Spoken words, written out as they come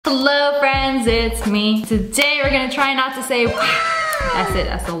Hello friends, it's me. Today we're gonna try not to say wow. That's it,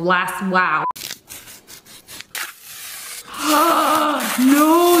 that's the last wow.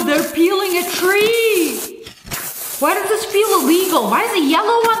 No, they're peeling a tree. Why does this feel illegal? Why is it yellow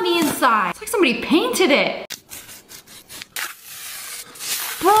on the inside? It's like somebody painted it.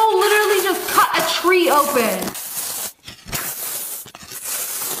 Bro literally just cut a tree open.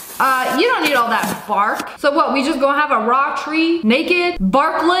 You don't need all that bark. So what, we just gonna have a raw tree, naked,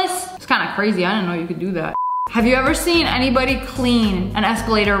 barkless? It's kind of crazy, I didn't know you could do that. Have you ever seen anybody clean an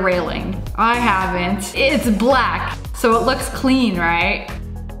escalator railing? I haven't. It's black, so it looks clean, right?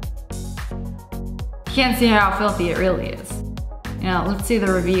 You can't see how filthy it really is. You know, let's see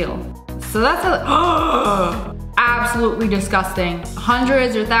the reveal. So that's absolutely disgusting.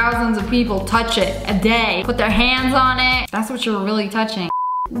 Hundreds or thousands of people touch it a day, put their hands on it. That's what you're really touching.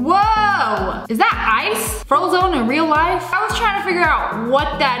 Whoa! Is that ice? Frozen in real life? I was trying to figure out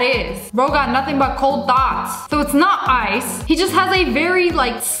what that is. Bro got nothing but cold thoughts. So it's not ice. He just has a very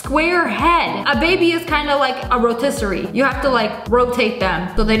like square head. A baby is kind of like a rotisserie. You have to like rotate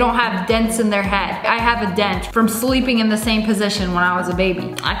them so they don't have dents in their head. I have a dent from sleeping in the same position when I was a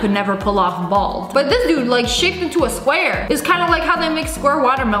baby. I could never pull off bald. But this dude like shaped into a square. It's kind of like how they make square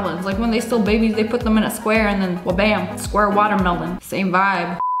watermelons. Like when they still babies, they put them in a square and then well bam, square watermelon. Same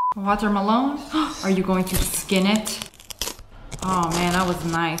vibe. Watermelon? Are you going to skin it? Oh man, that was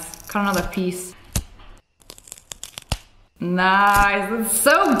nice. Cut another piece. Nice, it's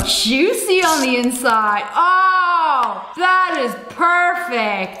so juicy on the inside. Oh, that is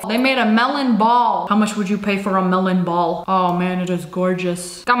perfect. They made a melon ball. How much would you pay for a melon ball? Oh man, it is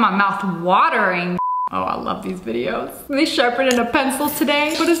gorgeous. Got my mouth watering. Oh, I love these videos. They sharpened a pencil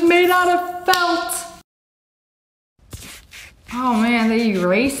today, but it's made out of felt. Oh man, they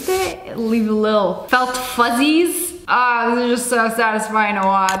erased it. Leave a little felt fuzzies. Ah, these are just so satisfying to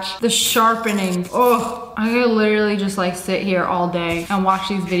watch. The sharpening. Oh, I could literally just like sit here all day and watch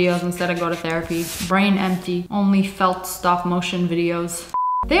these videos instead of go to therapy. Brain empty. Only felt stop motion videos.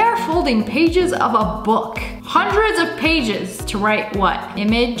 They are folding pages of a book. Hundreds of pages to write what?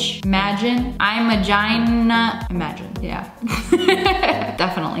 Image? Imagine? I'm-a-gina? Imagine, yeah.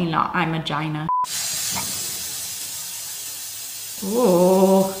 Definitely not I'm-a-gina.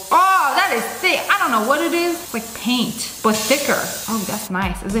 Ooh. Oh, that is thick. I don't know what it is. It's like paint, but thicker. Oh, that's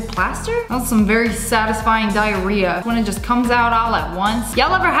nice. Is it plaster? That's some very satisfying diarrhea when it just comes out all at once.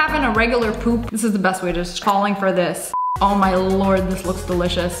 Y'all ever having a regular poop? This is the best way, just calling for this. Oh my lord, this looks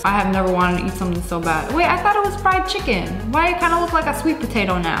delicious. I have never wanted to eat something so bad. Wait, I thought it was fried chicken. Why it kind of look like a sweet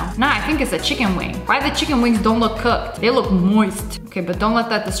potato now? Nah, I think it's a chicken wing. Why the chicken wings don't look cooked? They look moist. Okay, but don't let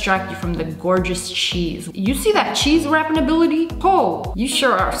that distract you from the gorgeous cheese. You see that cheese wrapping ability? Oh, you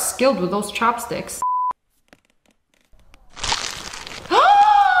sure are skilled with those chopsticks.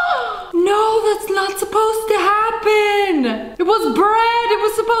 No, that's not supposed to happen. It was bread, it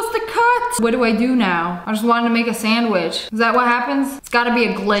was supposed to cut. What do I do now? I just wanted to make a sandwich. Is that what happens? It's gotta be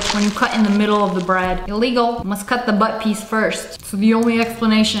a glitch when you cut in the middle of the bread. Illegal, must cut the butt piece first. So the only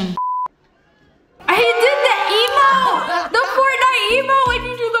explanation. I did the emo! The Fortnite emo when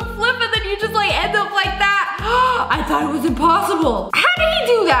you do the flip and then you just like end up like that. I thought it was impossible. How did he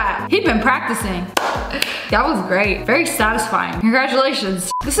do that? He'd been practicing. That was great. Very satisfying.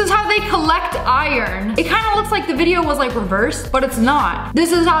 Congratulations. This is how they collect iron. It kind of looks like the video was like reversed, but it's not.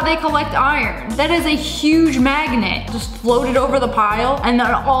 This is how they collect iron. That is a huge magnet. Just floated over the pile and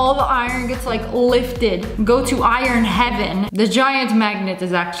then all the iron gets like lifted. Go to iron heaven. The giant magnet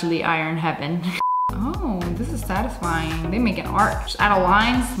is actually iron heaven. Oh, this is satisfying. They make an art. Just add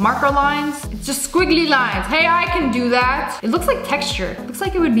lines, marker lines. It's just squiggly lines. Hey, I can do that. It looks like texture. It looks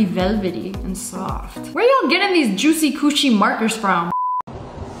like it would be velvety and soft. Where y'all getting these juicy coochie markers from?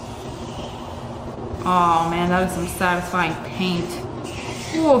 Oh man, that is some satisfying paint.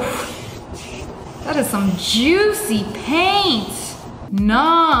 Oof. That is some juicy paint.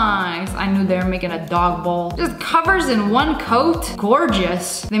 Nice. I knew they were making a dog bowl. Just covers in one coat.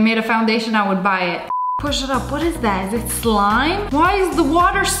 Gorgeous. They made a foundation, I would buy it. Push it up. What is that? Is it slime? Why is the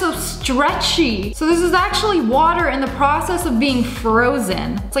water so stretchy? So this is actually water in the process of being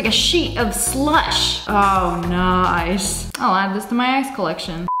frozen. It's like a sheet of slush. Oh, nice. I'll add this to my ice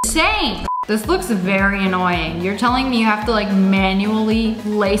collection. Same. This looks very annoying. You're telling me you have to like manually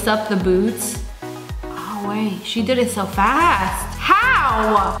lace up the boots? Oh wait, she did it so fast.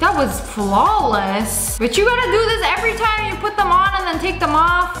 How? That was flawless. But you gotta do this every time you put them on and then take them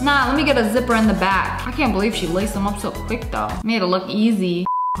off? Nah, let me get a zipper in the back. I can't believe she laced them up so quick though. Made it look easy.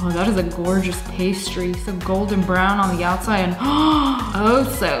 Oh, that is a gorgeous pastry. So golden brown on the outside and oh,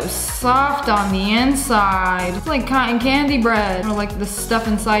 so soft on the inside. It's like cotton candy bread, or like the stuff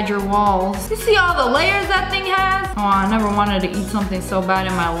inside your walls. You see all the layers that thing has? Oh, I never wanted to eat something so bad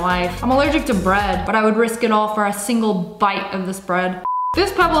in my life. I'm allergic to bread, but I would risk it all for a single bite of this bread.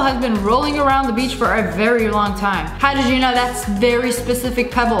 This pebble has been rolling around the beach for a very long time. How did you know that's very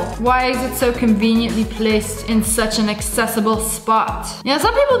specific pebble? Why is it so conveniently placed in such an accessible spot? Yeah,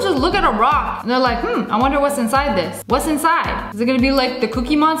 some people just look at a rock and they're like, I wonder what's inside this. What's inside? Is it gonna be like the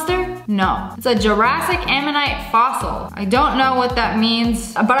Cookie Monster? No, it's a Jurassic ammonite fossil. I don't know what that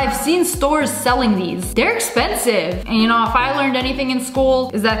means, but I've seen stores selling these. They're expensive. And you know, if I learned anything in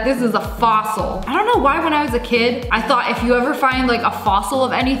school, is that this is a fossil. I don't know why when I was a kid, I thought if you ever find like a fossil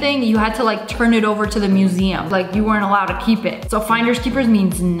of anything, you had to like turn it over to the museum. Like you weren't allowed to keep it. So finders keepers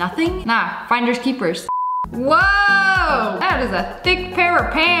means nothing? Nah, finders keepers. Whoa! That is a thick pair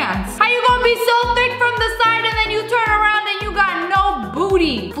of pants. How you gonna be so thick from the side and then you turn around and you got no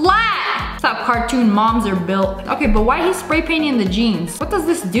booty? Flat! That's how cartoon moms are built. Okay, but why he's spray painting the jeans? What does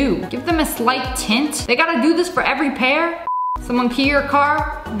this do? Give them a slight tint? They gotta do this for every pair? Someone key your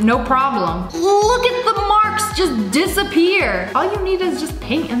car? No problem. Look at the marks just disappear. All you need is just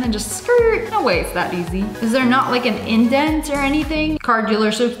paint and then just skirt. No way it's that easy. Is there not like an indent or anything? Car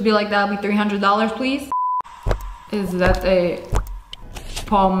dealerships be like, that'll be $300, please. Is that a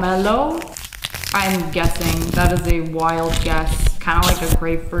pomelo? I'm guessing. That is a wild guess. Kind of like a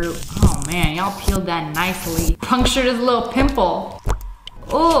grapefruit. Oh man, y'all peeled that nicely. Punctured his little pimple.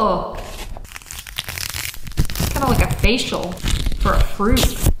 Oh. Kind of like a facial for a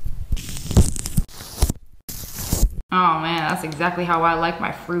fruit. Oh man, that's exactly how I like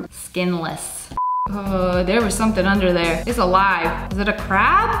my fruit. Skinless. Oh, there was something under there. It's alive. Is it a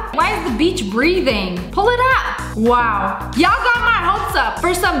crab? Why is the beach breathing? Pull it up. Wow. Y'all got my hopes up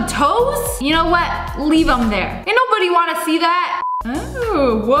for some toes? You know what? Leave them there. Ain't nobody want to see that.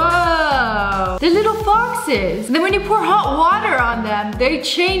 Oh, whoa. They're little foxes. Then when you pour hot water on them, they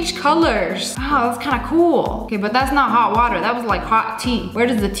change colors. Oh, that's kind of cool. Okay, but that's not hot water. That was like hot tea. Where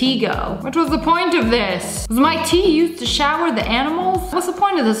does the tea go? What was the point of this? Was my tea used to shower the animals? What's the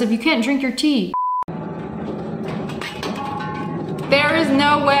point of this if you can't drink your tea? There is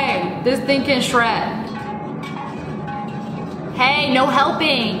no way this thing can shred. Hey, no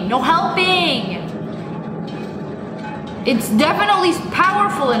helping. No helping. It's definitely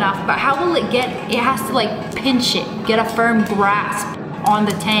powerful enough, but how will it get, it has to like pinch it, get a firm grasp on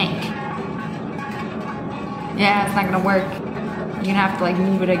the tank. Yeah, it's not gonna work. You're gonna have to like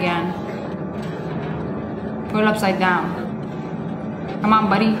move it again. Put it upside down. Come on,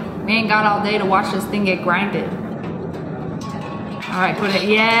 buddy. We ain't got all day to watch this thing get grinded. All right, put it,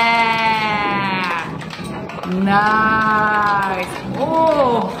 yeah. Nice.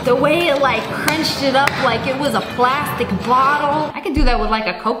 Oh, the way it like crunched it up like it was a plastic bottle. I could do that with like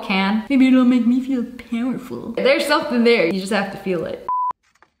a Coke can. Maybe it'll make me feel powerful. There's something there, you just have to feel it.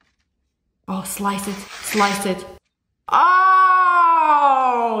 Oh, slice it, slice it.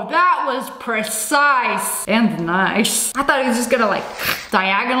 Oh, that was precise and nice. I thought it was just gonna like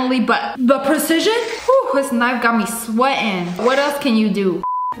diagonally, but the precision, whew, this knife got me sweating. What else can you do?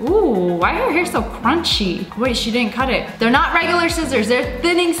 Ooh, why are her hair so crunchy? Wait, she didn't cut it. They're not regular scissors, they're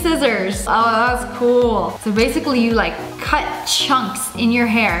thinning scissors. Oh, that's cool. So basically you like cut chunks in your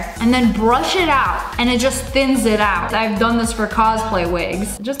hair and then brush it out and it just thins it out. I've done this for cosplay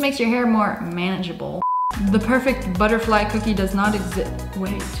wigs. It just makes your hair more manageable. The perfect butterfly cookie does not exist.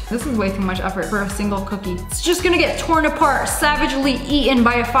 Wait, this is way too much effort for a single cookie. It's just gonna get torn apart, savagely eaten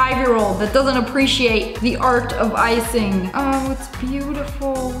by a 5-year-old that doesn't appreciate the art of icing. Oh, it's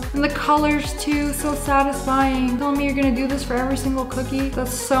beautiful. And the colors too, so satisfying. Tell me you're gonna do this for every single cookie?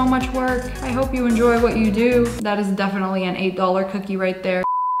 That's so much work. I hope you enjoy what you do. That is definitely an $8 cookie right there.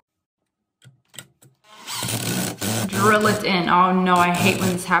 Drill it in. Oh no, I hate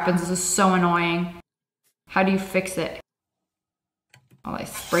when this happens. This is so annoying. How do you fix it? Oh, I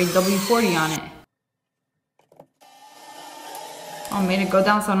sprayed W40 on it. Oh, made it go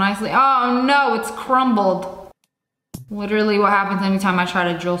down so nicely. Oh no, it's crumbled. Literally what happens anytime I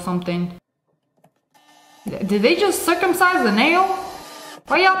try to drill something. Did they just circumcise the nail?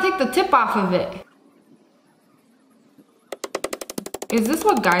 Why y'all take the tip off of it? Is this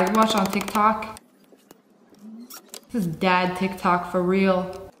what guys watch on TikTok? This is dad TikTok for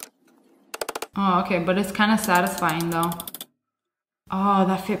real. Oh, okay, but it's kind of satisfying though. Oh,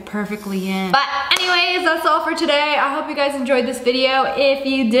 that fit perfectly in. But anyways, that's all for today. I hope you guys enjoyed this video. If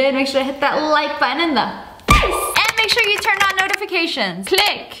you did, make sure to hit that like button in the face. And make sure you turn on notifications.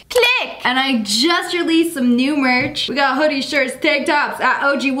 Click, click. And I just released some new merch. We got hoodies, shirts, tank tops at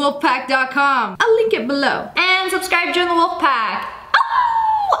ogwolfpack.com. I'll link it below. And subscribe, join the wolf pack.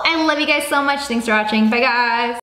 Oh, I love you guys so much. Thanks for watching. Bye guys.